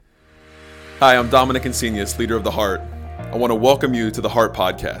Hi, I'm Dominic Insenius, leader of The Heart. I want to welcome you to The Heart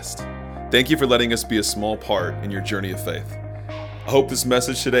Podcast. Thank you for letting us be a small part in your journey of faith. I hope this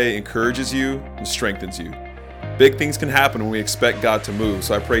message today encourages you and strengthens you. Big things can happen when we expect God to move,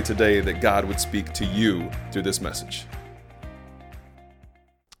 so I pray today that God would speak to you through this message.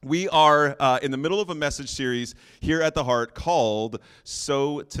 We are in the middle of a message series here at The Heart called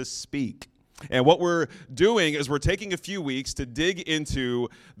So to Speak. And what we're doing is we're taking a few weeks to dig into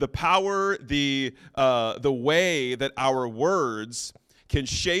the power, the way that our words can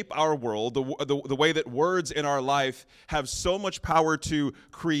shape our world, the way that words in our life have so much power to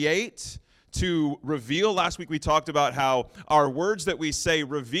create, to reveal. Last week we talked about how our words that we say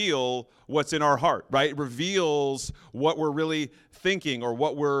reveal what's in our heart, right? It reveals what we're really thinking or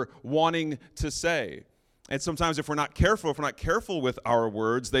what we're wanting to say. And sometimes if we're not careful with our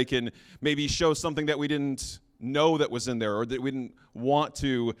words, they can maybe show something that we didn't know that was in there, or that we didn't want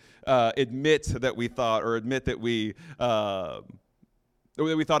to admit that we thought, or admit that we thought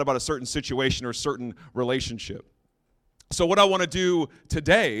about a certain situation or a certain relationship. So what I want to do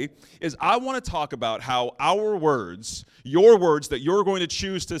today is I want to talk about how our words, your words that you're going to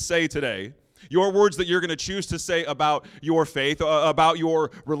choose to say today, your words that you're going to choose to say about your faith, about your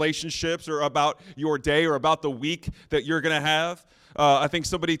relationships, or about your day, or about the week that you're going to have. I think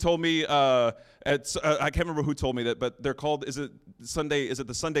somebody told me, I can't remember who told me that, but they're called, is it the Sunday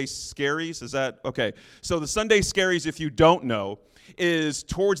Scaries? Is that, okay. So the Sunday Scaries, if you don't know, is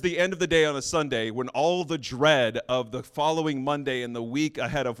towards the end of the day on a Sunday when all the dread of the following Monday and the week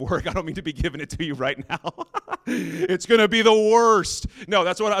ahead of work, I don't mean to be giving it to you right now. It's going to be the worst. No,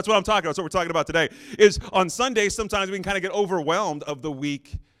 that's what I'm talking about. That's what we're talking about today. Is on Sundays, sometimes we can kind of get overwhelmed of the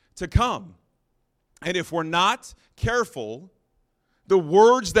week to come. And if we're not careful, the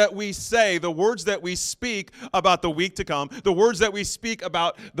words that we say, the words that we speak about the week to come, the words that we speak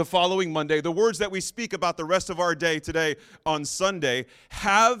about the following Monday, the words that we speak about the rest of our day today on Sunday,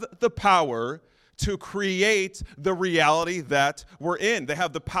 have the power to create the reality that we're in. They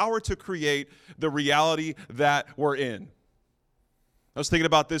have the power to create the reality that we're in. I was thinking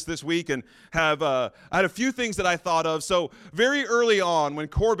about this week, and I had a few things that I thought of. So very early on, when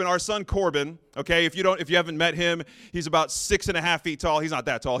Corbin, our son Corbin, okay, if you haven't met him, he's about 6.5 feet tall. He's not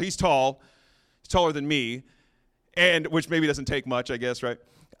that tall. He's tall. He's taller than me, and which maybe doesn't take much, I guess, right?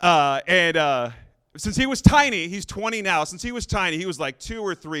 Since he was tiny, he's 20 now. Since he was tiny, he was like 2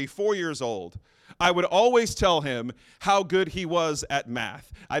 or 3, 4 years old. I would always tell him how good he was at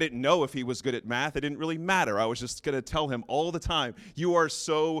math. I didn't know if he was good at math. It didn't really matter. I was just going to tell him all the time, you are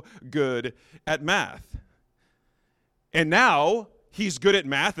so good at math. And now he's good at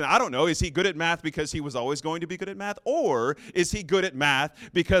math, and I don't know, is he good at math because he was always going to be good at math? Or is he good at math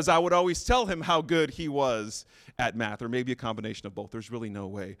because I would always tell him how good he was at math? Or maybe a combination of both. There's really no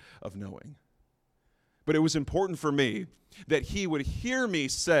way of knowing. But it was important for me that he would hear me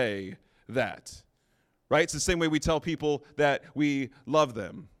say that. Right? It's the same way we tell people that we love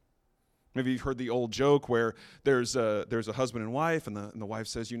them. Maybe you've heard the old joke where there's a husband and wife, and the wife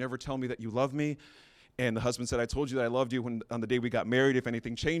says, "You never tell me that you love me." And the husband said, "I told you that I loved you on the day we got married. If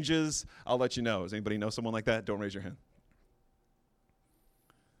anything changes, I'll let you know." Does anybody know someone like that? Don't raise your hand.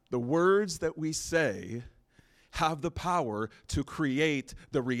 The words that we say have the power to create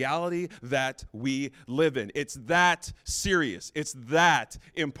the reality that we live in. It's that serious. It's that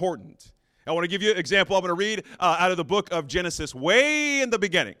important. I want to give you an example. I'm going to read out of the book of Genesis, way in the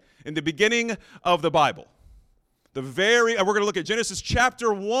beginning of the Bible. We're going to look at Genesis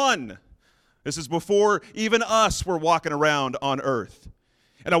chapter 1. This is before even us were walking around on earth.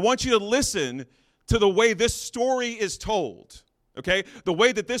 And I want you to listen to the way this story is told. Okay? The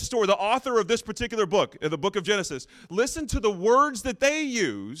way that this story, the author of this particular book, the book of Genesis, listen to the words that they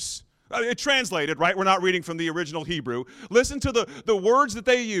use. It translated, right? We're not reading from the original Hebrew. Listen to the words that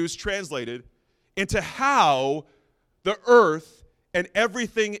they use translated into how the earth and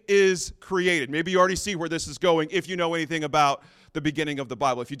everything is created. Maybe you already see where this is going if you know anything about the beginning of the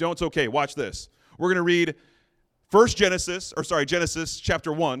Bible. If you don't, it's okay. Watch this. We're going to read Genesis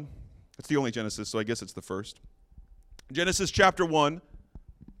chapter 1. It's the only Genesis, so I guess it's the first. Genesis chapter 1,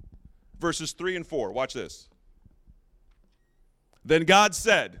 verses 3 and 4. Watch this. Then God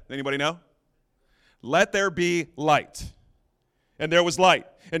said, anybody know? Let there be light. And there was light.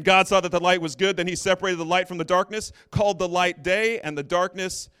 And God saw that the light was good. Then he separated the light from the darkness, called the light day and the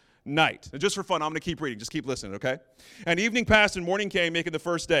darkness night. And just for fun, I'm going to keep reading. Just keep listening, okay? And evening passed and morning came, making the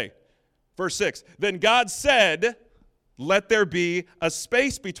first day. Verse 6. Then God said, let there be a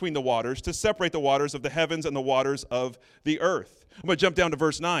space between the waters to separate the waters of the heavens and the waters of the earth. I'm going to jump down to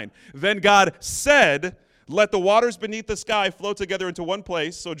verse 9. Then God said, Let the waters beneath the sky flow together into one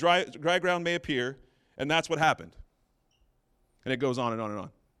place so dry ground may appear. And that's what happened. And it goes on and on and on.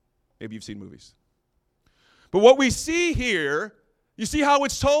 Maybe you've seen movies. But what we see here, you see how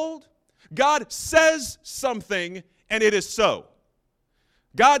it's told? God says something and it is so.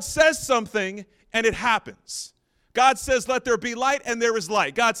 God says something and it happens. God says, let there be light, and there is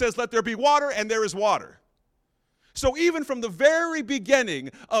light. God says, let there be water, and there is water. So even from the very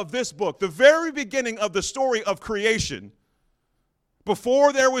beginning of this book, the very beginning of the story of creation,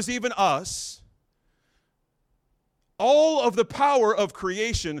 before there was even us, all of the power of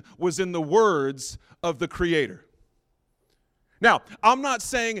creation was in the words of the Creator. Now, I'm not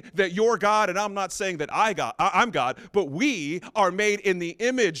saying that you're God, and I'm not saying that I'm God, but we are made in the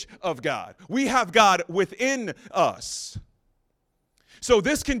image of God. We have God within us. So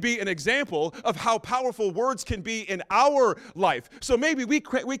this can be an example of how powerful words can be in our life. So maybe we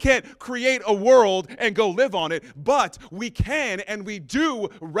can't create a world and go live on it, but we can and we do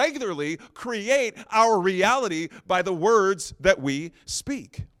regularly create our reality by the words that we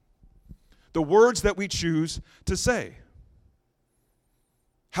speak, the words that we choose to say.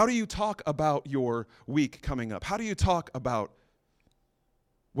 How do you talk about your week coming up? How do you talk about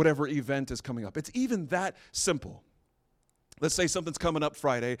whatever event is coming up? It's even that simple. Let's say something's coming up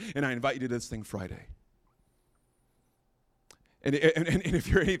Friday, and I invite you to this thing Friday. And if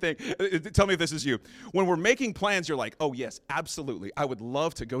you're anything, tell me if this is you. When we're making plans, you're like, oh, yes, absolutely. I would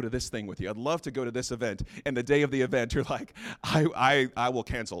love to go to this thing with you. I'd love to go to this event. And the day of the event, you're like, I will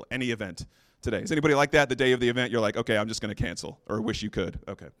cancel any event today. Is anybody like that? The day of the event, you're like, okay, I'm just going to cancel, or wish you could.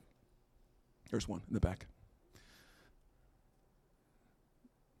 Okay. There's one in the back.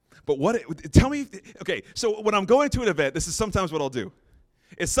 But tell me, okay, so when I'm going to an event, this is sometimes what I'll do.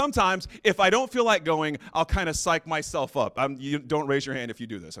 Is sometimes, if I don't feel like going, I'll kind of psych myself up. You don't raise your hand if you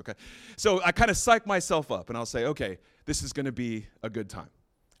do this, okay? So I kind of psych myself up, and I'll say, okay, this is going to be a good time.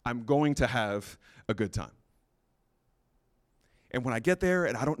 I'm going to have a good time. And when I get there,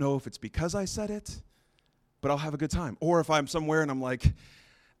 and I don't know if it's because I said it, but I'll have a good time. Or if I'm somewhere and I'm like,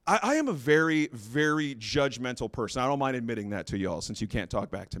 I am a very, very judgmental person. I don't mind admitting that to y'all since you can't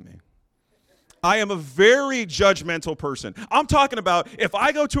talk back to me. I am a very judgmental person. I'm talking about if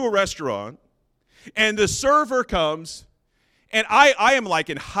I go to a restaurant and the server comes, and I am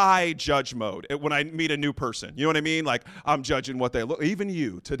like in high judge mode when I meet a new person. You know what I mean? Like I'm judging what they look, even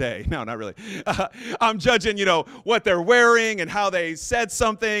you today. No, not really. I'm judging, what they're wearing and how they said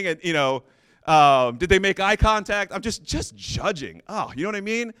something and, did they make eye contact? I'm just judging. Oh, you know what I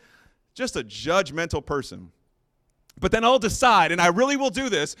mean? Just a judgmental person. But then I'll decide, and I really will do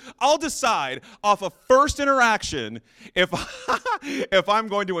this, I'll decide off a first interaction if I'm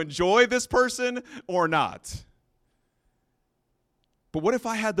going to enjoy this person or not. But what if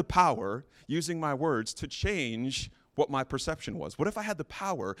I had the power, using my words, to change what my perception was? What if I had the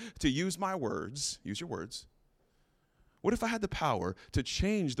power to use my words, use your words? What if I had the power to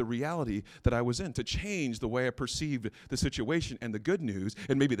change the reality that I was in, to change the way I perceived the situation? And the good news,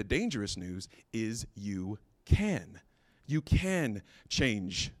 and maybe the dangerous news, is you can. You can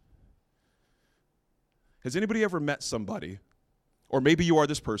change. Has anybody ever met somebody, or maybe you are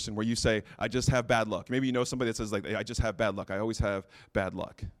this person where you say, I just have bad luck. Maybe you know somebody that says, like, I just have bad luck. I always have bad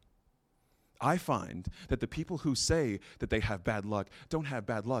luck. I find that the people who say that they have bad luck don't have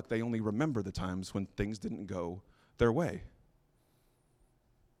bad luck. They only remember the times when things didn't go their way.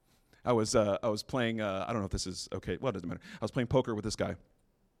 I was playing, I don't know if this is okay. Well, it doesn't matter. I was playing poker with this guy.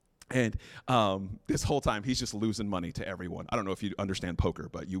 And this whole time, he's just losing money to everyone. I don't know if you understand poker,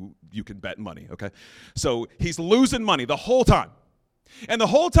 but you can bet money, okay? So he's losing money the whole time. And the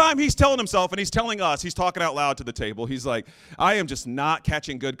whole time he's telling himself, and he's telling us, he's talking out loud to the table. He's like, I am just not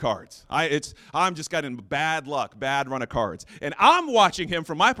catching good cards. I'm just getting bad luck, bad run of cards. And I'm watching him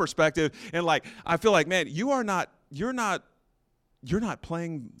from my perspective, and like, I feel like, man, you're not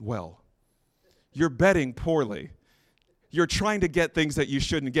playing well. You're betting poorly. You're trying to get things that you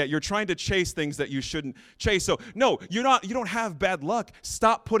shouldn't get. You're trying to chase things that you shouldn't chase. So no, you don't have bad luck.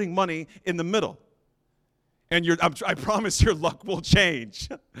 Stop putting money in the middle. And I promise your luck will change.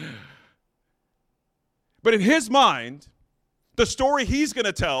 But in his mind, the story he's going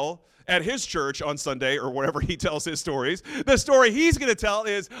to tell at his church on Sunday or wherever he tells his stories, the story he's going to tell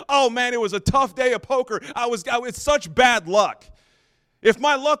is, oh man, it was a tough day of poker. It's such bad luck. If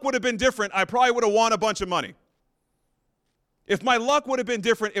my luck would have been different, I probably would have won a bunch of money. If my luck would have been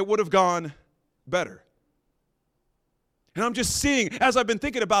different, it would have gone better. And I'm just seeing, as I've been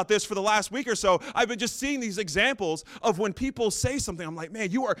thinking about this for the last week or so, I've been just seeing these examples of when people say something. I'm like, man,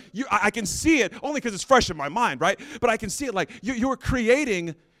 I can see it only because it's fresh in my mind, right? But I can see it like you're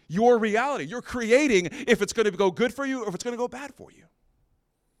creating your reality. You're creating if it's going to go good for you or if it's going to go bad for you.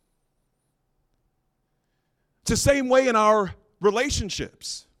 It's the same way in our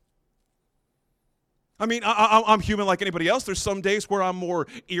relationships. I mean, I'm human like anybody else. There's some days where I'm more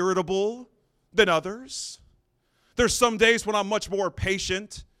irritable than others. There's some days when I'm much more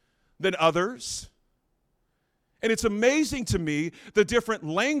patient than others. And it's amazing to me the different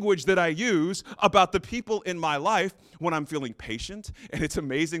language that I use about the people in my life when I'm feeling patient. And it's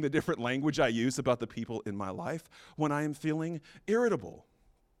amazing the different language I use about the people in my life when I am feeling irritable.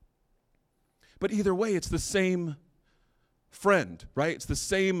 But either way, it's the same friend, right? It's the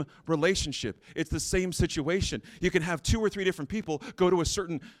same relationship. It's the same situation. You can have 2 or 3 different people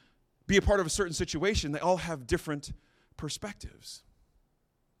be a part of a certain situation. They all have different perspectives.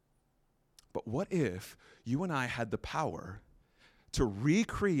 But what if you and I had the power to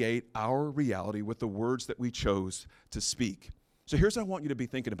recreate our reality with the words that we chose to speak? So here's what I want you to be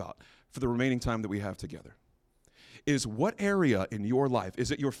thinking about for the remaining time that we have together. Is what area in your life,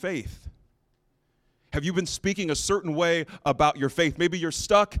 is it your faith? Have you been speaking a certain way about your faith? Maybe you're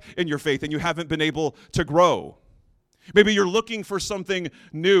stuck in your faith and you haven't been able to grow. Maybe you're looking for something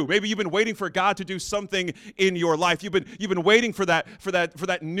new. Maybe you've been waiting for God to do something in your life. You've been waiting for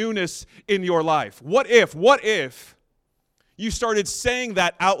that newness in your life. What if you started saying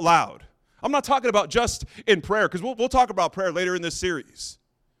that out loud? I'm not talking about just in prayer, because we'll talk about prayer later in this series.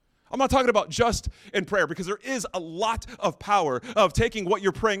 I'm not talking about just in prayer, because there is a lot of power of taking what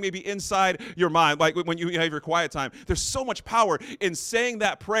you're praying maybe inside your mind, like when you have your quiet time. There's so much power in saying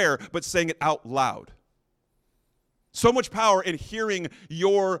that prayer, but saying it out loud. So much power in hearing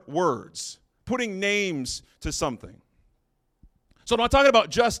your words, putting names to something. So I'm not talking about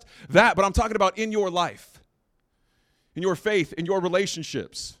just that, but I'm talking about in your life, in your faith, in your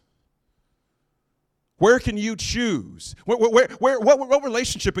relationships. Where can you choose? What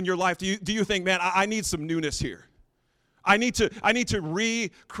relationship in your life do you think, man, I need some newness here? I need to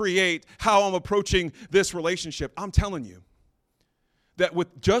recreate how I'm approaching this relationship. I'm telling you that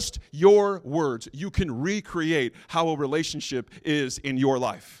with just your words, you can recreate how a relationship is in your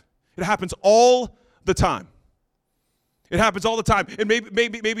life. It happens all the time. It happens all the time. And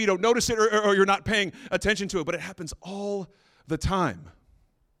maybe you don't notice it or you're not paying attention to it, but it happens all the time.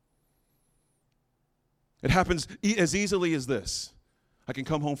 It happens as easily as this. I can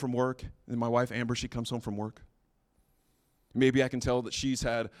come home from work, and my wife, Amber, she comes home from work. Maybe I can tell that she's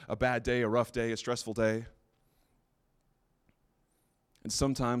had a bad day, a rough day, a stressful day. And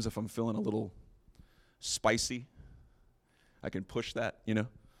sometimes if I'm feeling a little spicy, I can push that,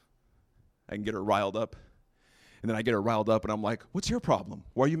 I can get her riled up. And then I get her riled up, and I'm like, what's your problem?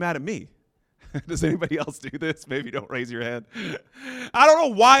 Why are you mad at me? Does anybody else do this? Maybe don't raise your hand. I don't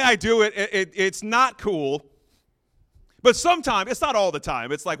know why I do it. It's not cool. But sometimes, it's not all the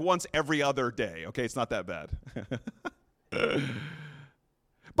time. It's like once every other day. Okay, it's not that bad.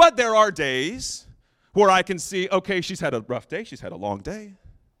 But there are days where I can see, okay, she's had a rough day. She's had a long day.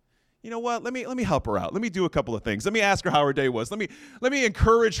 You know what? Let me help her out. Let me do a couple of things. Let me ask her how her day was. Let me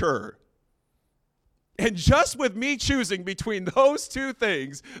encourage her. And just with me choosing between those two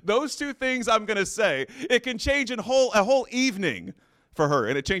things I'm going to say, it can change a whole evening for her,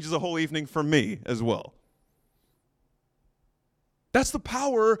 and it changes a whole evening for me as well. That's the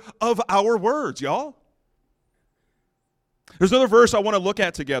power of our words, y'all. There's another verse I want to look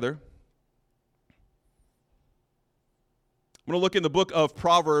at together. I'm going to look in the book of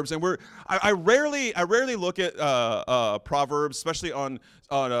Proverbs, and I rarely look at Proverbs, especially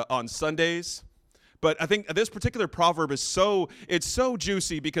on Sundays. But I think this particular proverb is so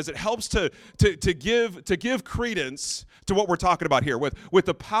juicy because it helps to give credence to what we're talking about here with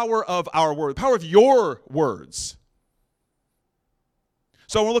the power of our word, the power of your words.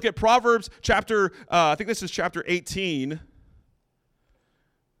 So we'll look at Proverbs chapter, I think this is chapter 18,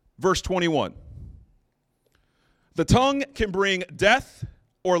 verse 21. The tongue can bring death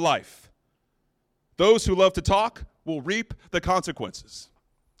or life. Those who love to talk will reap the consequences.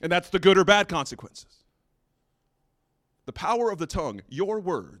 And that's the good or bad consequences. The power of the tongue, your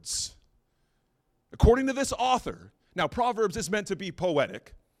words. According to this author, now Proverbs is meant to be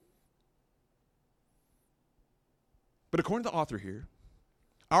poetic. But according to the author here,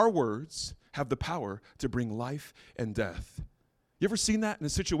 our words have the power to bring life and death. You ever seen that in a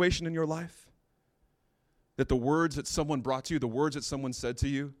situation in your life? That the words that someone brought to you, the words that someone said to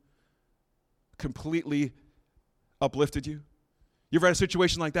you, completely uplifted you? You ever had a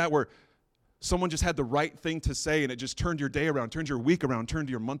situation like that where someone just had the right thing to say and it just turned your day around, turned your week around, turned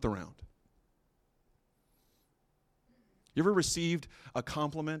your month around? You ever received a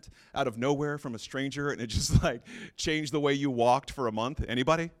compliment out of nowhere from a stranger and it just changed the way you walked for a month?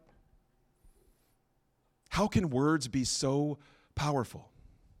 Anybody? How can words be so powerful?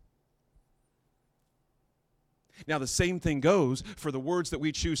 Now, the same thing goes for the words that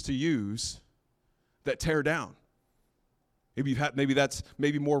we choose to use that tear down. Maybe that's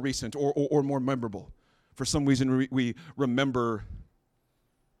more recent or more memorable. For some reason, we remember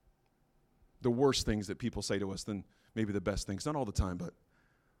the worst things that people say to us than maybe the best things. Not all the time, but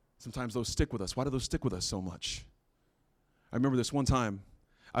sometimes those stick with us. Why do those stick with us so much? I remember this one time.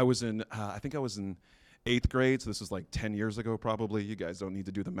 I was in 8th grade, so this was like 10 years ago probably. You guys don't need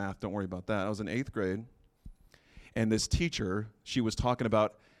to do the math. Don't worry about that. I was in 8th grade, and this teacher, she was talking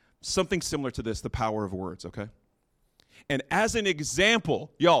about something similar to this, the power of words, okay? And as an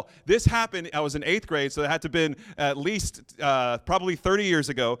example, y'all, this happened, I was in 8th grade, so it had to have been at least probably 30 years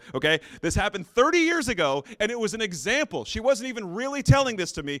ago, okay? This happened 30 years ago, and it was an example. She wasn't even really telling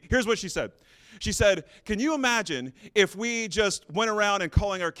this to me. Here's what she said. She said, can you imagine if we just went around and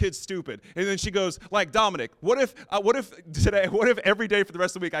calling our kids stupid? And then she goes, like, Dominic, what if every day for the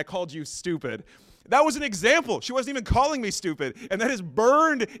rest of the week I called you stupid? That was an example. She wasn't even calling me stupid, and that is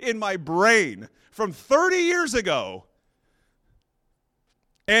burned in my brain from 30 years ago.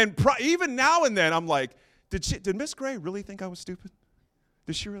 And even now and then, I'm like, did Miss Gray really think I was stupid?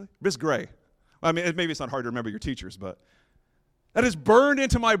 Did she really? Miss Gray. I mean, maybe it's not hard to remember your teachers, but that is burned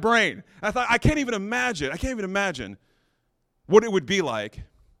into my brain. I thought, I can't even imagine what it would be like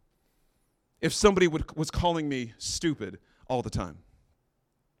if somebody was calling me stupid all the time.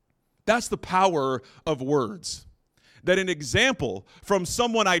 That's the power of words. That an example from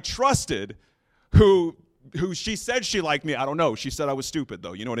someone I trusted who she said she liked me. I don't know. She said I was stupid,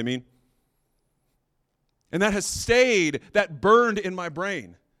 though. You know what I mean? And that has stayed, that burned in my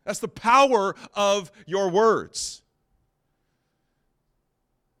brain. That's the power of your words.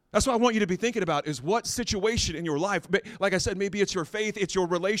 That's what I want you to be thinking about is what situation in your life, like I said, maybe it's your faith, it's your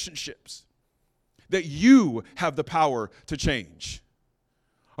relationships, that you have the power to change.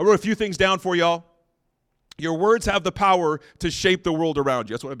 I wrote a few things down for y'all. Your words have the power to shape the world around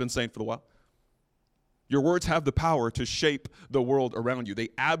you. That's what I've been saying for a while. Your words have the power to shape the world around you. They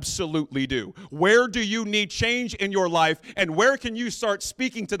absolutely do. Where do you need change in your life, and where can you start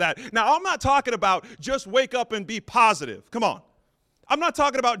speaking to that? Now, I'm not talking about just wake up and be positive. Come on. I'm not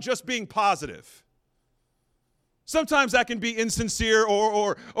talking about just being positive. Sometimes that can be insincere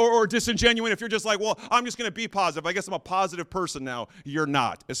or disingenuous if you're just like, well, I'm just going to be positive. I guess I'm a positive person now. You're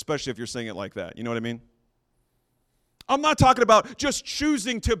not, especially if you're saying it like that. You know what I mean? I'm not talking about just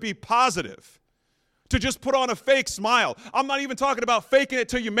choosing to be positive, to just put on a fake smile. I'm not even talking about faking it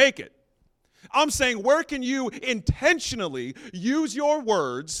till you make it. I'm saying, where can you intentionally use your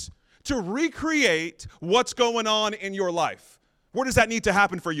words to recreate what's going on in your life? Where does that need to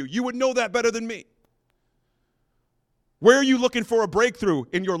happen for you? You would know that better than me. Where are you looking for a breakthrough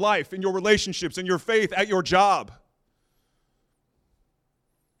in your life, in your relationships, in your faith, at your job?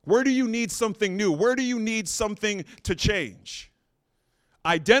 Where do you need something new? Where do you need something to change?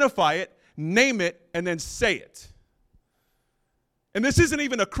 Identify it, name it, and then say it. And this isn't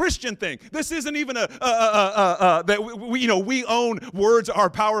even a Christian thing. This isn't even that we own words are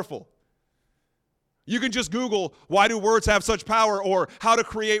powerful. You can just Google, why do words have such power, or how to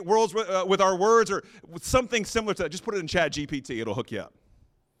create worlds with our words, or something similar to that. Just put it in ChatGPT. It'll hook you up.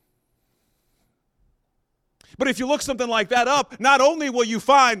 But if you look something like that up, not only will you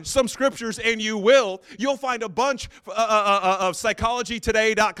find some scriptures, and you'll find a bunch of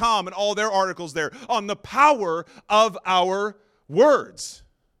psychologytoday.com and all their articles there on the power of our words.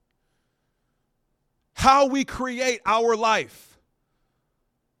 How we create our life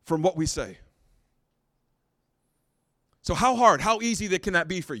from what we say. So how easy can that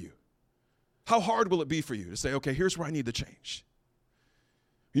be for you? How hard will it be for you to say, okay, here's where I need to change?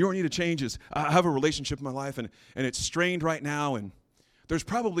 You know what I need to change is I have a relationship in my life, and it's strained right now, and there's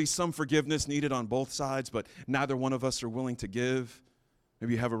probably some forgiveness needed on both sides, but neither one of us are willing to give.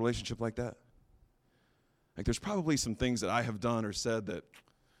 Maybe you have a relationship like that. Like there's probably some things that I have done or said that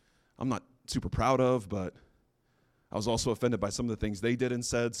I'm not super proud of, but I was also offended by some of the things they did and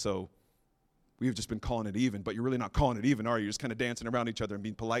said, so we've just been calling it even. But you're really not calling it even, are you? You're just kind of dancing around each other and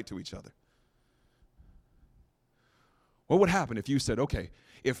being polite to each other. What would happen if you said, okay,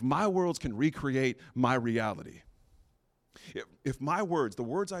 if my words can recreate my reality, if my words, the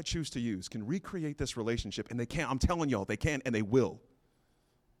words I choose to use, can recreate this relationship, and they can, I'm telling y'all, they can and they will,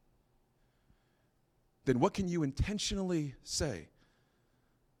 then what can you intentionally say?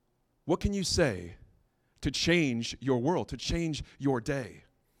 What can you say to change your world, to change your day?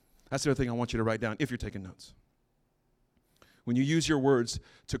 That's the other thing I want you to write down if you're taking notes. When you use your words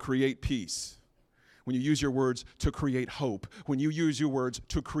to create peace, when you use your words to create hope, when you use your words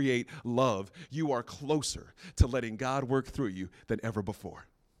to create love, you are closer to letting God work through you than ever before.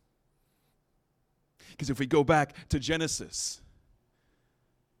 Because if we go back to Genesis,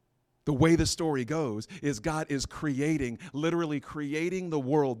 the way the story goes is God is literally creating the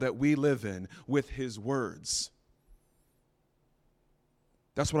world that we live in with his words.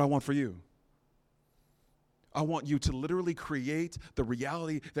 That's what I want for you. I want you to literally create the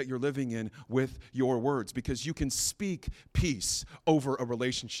reality that you're living in with your words, because you can speak peace over a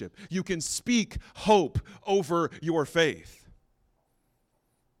relationship. You can speak hope over your faith.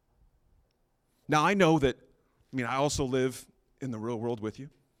 Now, I know that, I also live in the real world with you,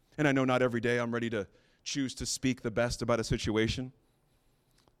 and I know not every day I'm ready to choose to speak the best about a situation.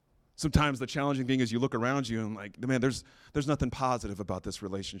 Sometimes the challenging thing is you look around you and like, man, there's nothing positive about this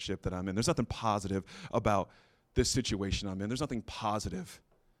relationship that I'm in. There's nothing positive about this situation I'm in. There's nothing positive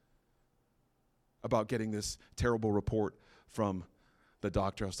about getting this terrible report from the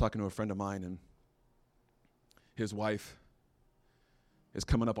doctor. I was talking to a friend of mine, and his wife is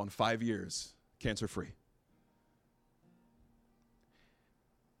coming up on 5 years cancer-free.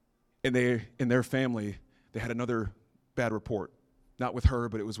 And in their family, they had another bad report. Not with her,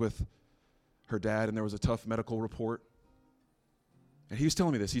 but it was with her dad, and there was a tough medical report. And he was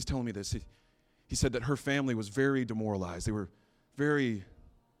telling me this. He said that her family was very demoralized. They were very,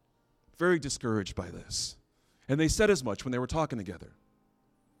 very discouraged by this. And they said as much when they were talking together.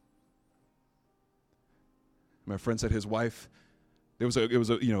 My friend said his wife, it was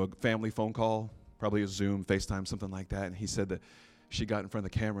a family phone call, probably a Zoom, FaceTime, something like that. And he said that she got in front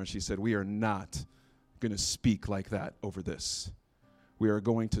of the camera and she said, "We are not going to speak like that over this. We are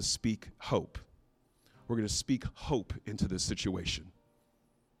going to speak hope. We're going to speak hope into this situation.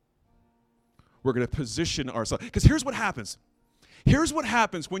 We're going to position ourselves." Because here's what happens. Here's what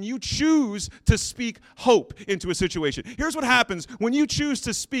happens when you choose to speak hope into a situation. Here's what happens when you choose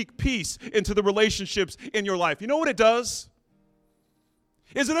to speak peace into the relationships in your life. You know what it does?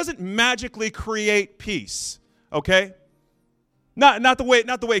 It doesn't magically create peace, okay? Not the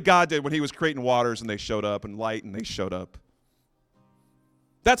way God did when he was creating waters and they showed up, and light and they showed up.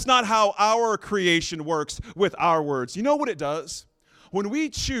 That's not how our creation works with our words. You know what it does? When we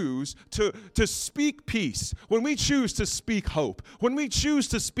choose to speak peace, when we choose to speak hope, when we choose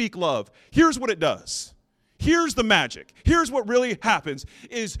to speak love, here's what it does. Here's the magic. Here's what really happens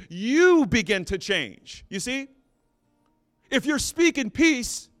is you begin to change. You see? If you're speaking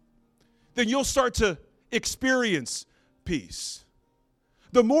peace, then you'll start to experience peace.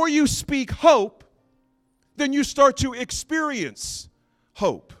 The more you speak hope, then you start to experience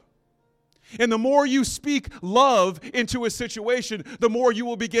hope. And the more you speak love into a situation, the more you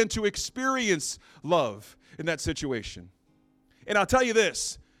will begin to experience love in that situation. And I'll tell you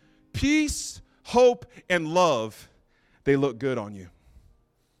this, peace, hope, and love, they look good on you.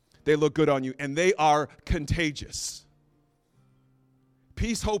 They look good on you, and they are contagious.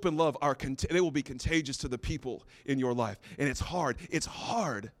 Peace, hope, and love they will be contagious to the people in your life. And it's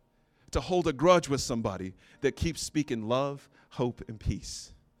hard to hold a grudge with somebody that keeps speaking love, hope, and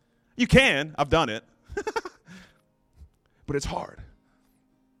peace. You can. I've done it. But it's hard.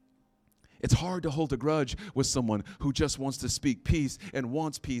 It's hard to hold a grudge with someone who just wants to speak peace and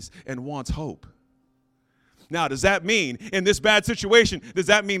wants hope. Now, does that mean in this bad situation, does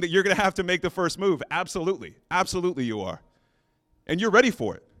that mean that you're going to have to make the first move? Absolutely. Absolutely you are. And you're ready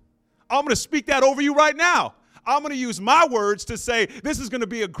for it. I'm going to speak that over you right now. I'm going to use my words to say this is going to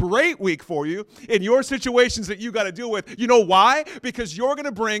be a great week for you in your situations that you got to deal with. You know why? Because you're going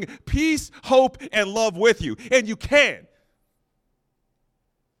to bring peace, hope, and love with you. And you can.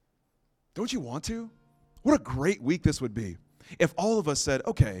 Don't you want to? What a great week this would be if all of us said,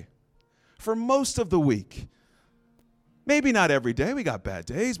 okay, for most of the week, maybe not every day, we got bad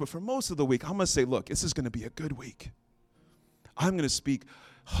days, but for most of the week, I'm going to say, look, this is going to be a good week. I'm going to speak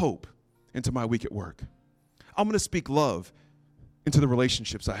hope into my week at work. I'm going to speak love into the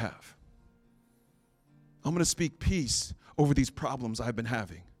relationships I have. I'm going to speak peace over these problems I've been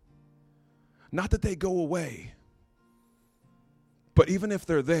having. Not that they go away, but even if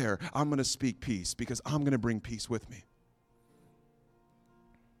they're there, I'm going to speak peace because I'm going to bring peace with me.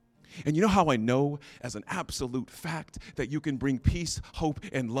 And you know how I know as an absolute fact that you can bring peace, hope,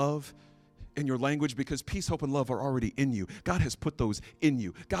 and love in your language? Because peace, hope, and love are already in you. God has put those in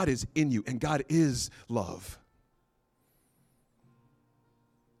you. God is in you, and God is love.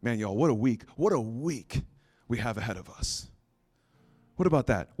 Man, y'all, what a week we have ahead of us. What about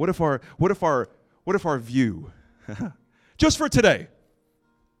that? What if our view, just for today,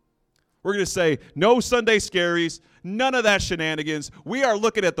 We're going to say, no Sunday scaries, none of that shenanigans. We are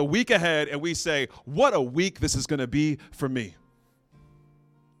looking at the week ahead and we say, what a week this is going to be for me.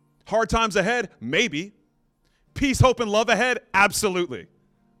 Hard times ahead? Maybe. Peace, hope, and love ahead? Absolutely.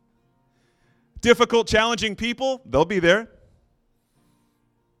 Difficult, challenging people? They'll be there.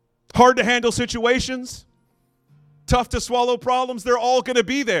 Hard to handle situations? Tough to swallow problems? They're all going to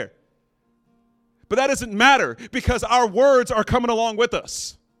be there. But that doesn't matter because our words are coming along with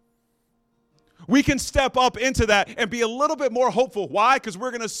us. We can step up into that and be a little bit more hopeful. Why? Because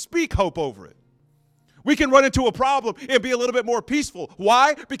we're going to speak hope over it. We can run into a problem and be a little bit more peaceful.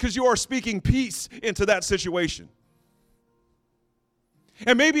 Why? Because you are speaking peace into that situation.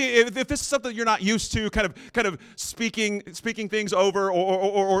 And maybe if this is something you're not used to, kind of speaking things over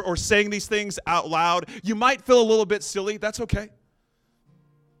or saying these things out loud, you might feel a little bit silly. That's okay.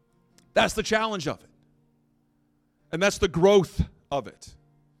 That's the challenge of it. And that's the growth of it.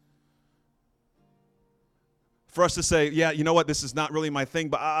 For us to say, yeah, you know what, this is not really my thing,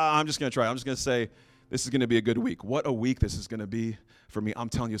 but I'm just going to try. I'm just going to say, this is going to be a good week. What a week this is going to be for me. I'm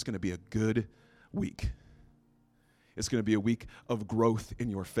telling you, it's going to be a good week. It's going to be a week of growth in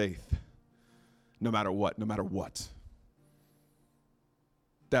your faith, no matter what, no matter what.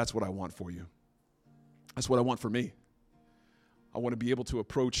 That's what I want for you. That's what I want for me. I want to be able to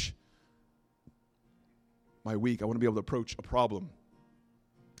approach my week. I want to be able to approach a problem,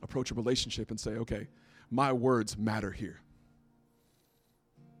 approach a relationship and say, okay, my words matter here.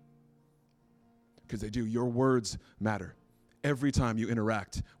 Because they do. Your words matter. Every time you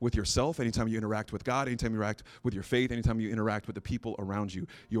interact with yourself, anytime you interact with God, anytime you interact with your faith, anytime you interact with the people around you,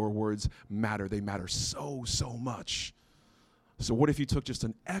 your words matter. They matter so, so much. So what if you took just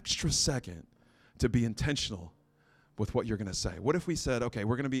an extra second to be intentional with what you're going to say? What if we said, okay, I'm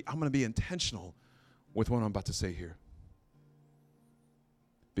going to be intentional with what I'm about to say here?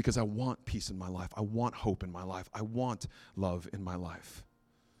 Because I want peace in my life. I want hope in my life. I want love in my life.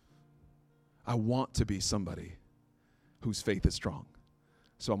 I want to be somebody whose faith is strong.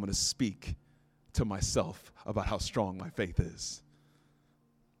 So I'm going to speak to myself about how strong my faith is.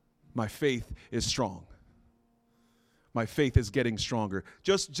 My faith is strong. My faith is getting stronger.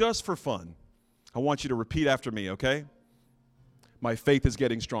 Just for fun, I want you to repeat after me, okay? My faith is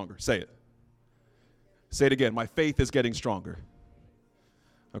getting stronger. Say it. Say it again. My faith is getting stronger.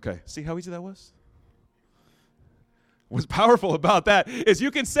 Okay. See how easy that was? What's powerful about that is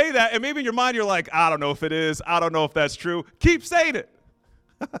you can say that, and maybe in your mind you're like, I don't know if it is. I don't know if that's true. Keep saying it.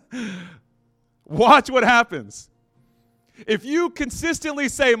 Watch what happens. If you consistently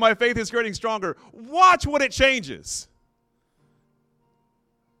say, my faith is getting stronger, watch what it changes.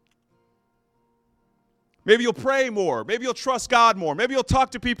 Maybe you'll pray more. Maybe you'll trust God more. Maybe you'll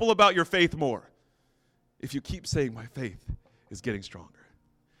talk to people about your faith more. If you keep saying, my faith is getting stronger.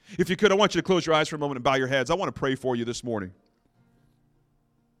 If you could, I want you to close your eyes for a moment and bow your heads. I want to pray for you this morning.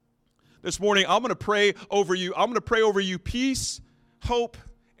 This morning, I'm going to pray over you. I'm going to pray over you peace, hope,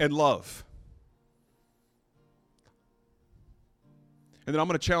 and love. And then I'm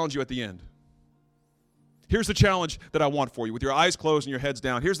going to challenge you at the end. Here's the challenge that I want for you. With your eyes closed and your heads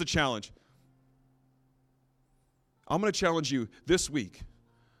down, here's the challenge. I'm going to challenge you this week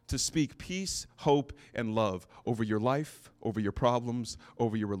to speak peace, hope, and love over your life, over your problems,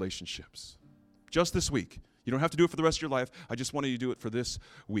 over your relationships. Just this week. You don't have to do it for the rest of your life. I just want you to do it for this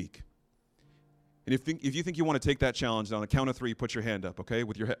week. And if you think you want to take that challenge, on a count of 3, put your hand up, okay?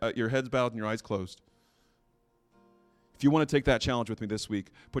 With your heads bowed and your eyes closed. If you want to take that challenge with me this week,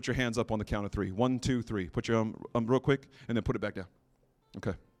 put your hands up on the count of 3. 1, 2, 3. Put your real quick, and then put it back down.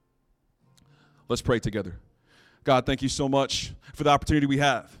 Okay. Let's pray together. God, thank you so much for the opportunity we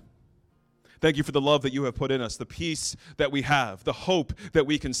have. Thank you for the love that you have put in us, the peace that we have, the hope that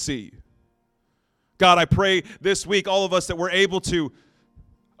we can see. God, I pray this week, all of us, that we're able to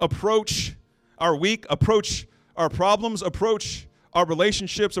approach our week, approach our problems, approach our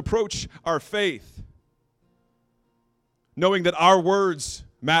relationships, approach our faith, knowing that our words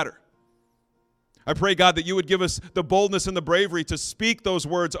matter. I pray, God, that you would give us the boldness and the bravery to speak those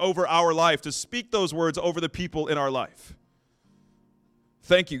words over our life, to speak those words over the people in our life.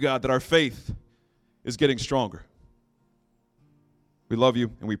 Thank you, God, that our faith is getting stronger. We love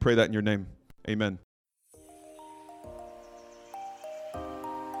you, and we pray that in your name. Amen.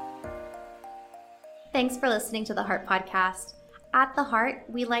 Thanks for listening to the Heart Podcast. At the Heart,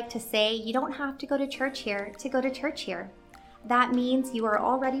 we like to say you don't have to go to church here to go to church here. That means you are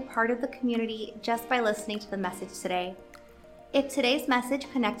already part of the community just by listening to the message today. If today's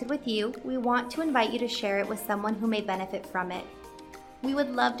message connected with you, we want to invite you to share it with someone who may benefit from it. We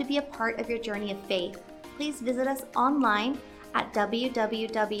would love to be a part of your journey of faith. Please visit us online at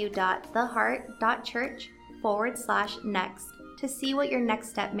www.theheart.church/next to see what your next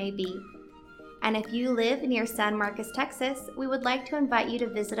step may be. And if you live near San Marcos, Texas, we would like to invite you to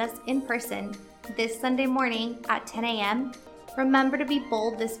visit us in person this Sunday morning at 10 a.m. Remember to be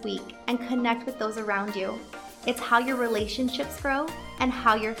bold this week and connect with those around you. It's how your relationships grow and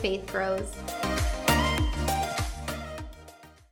how your faith grows.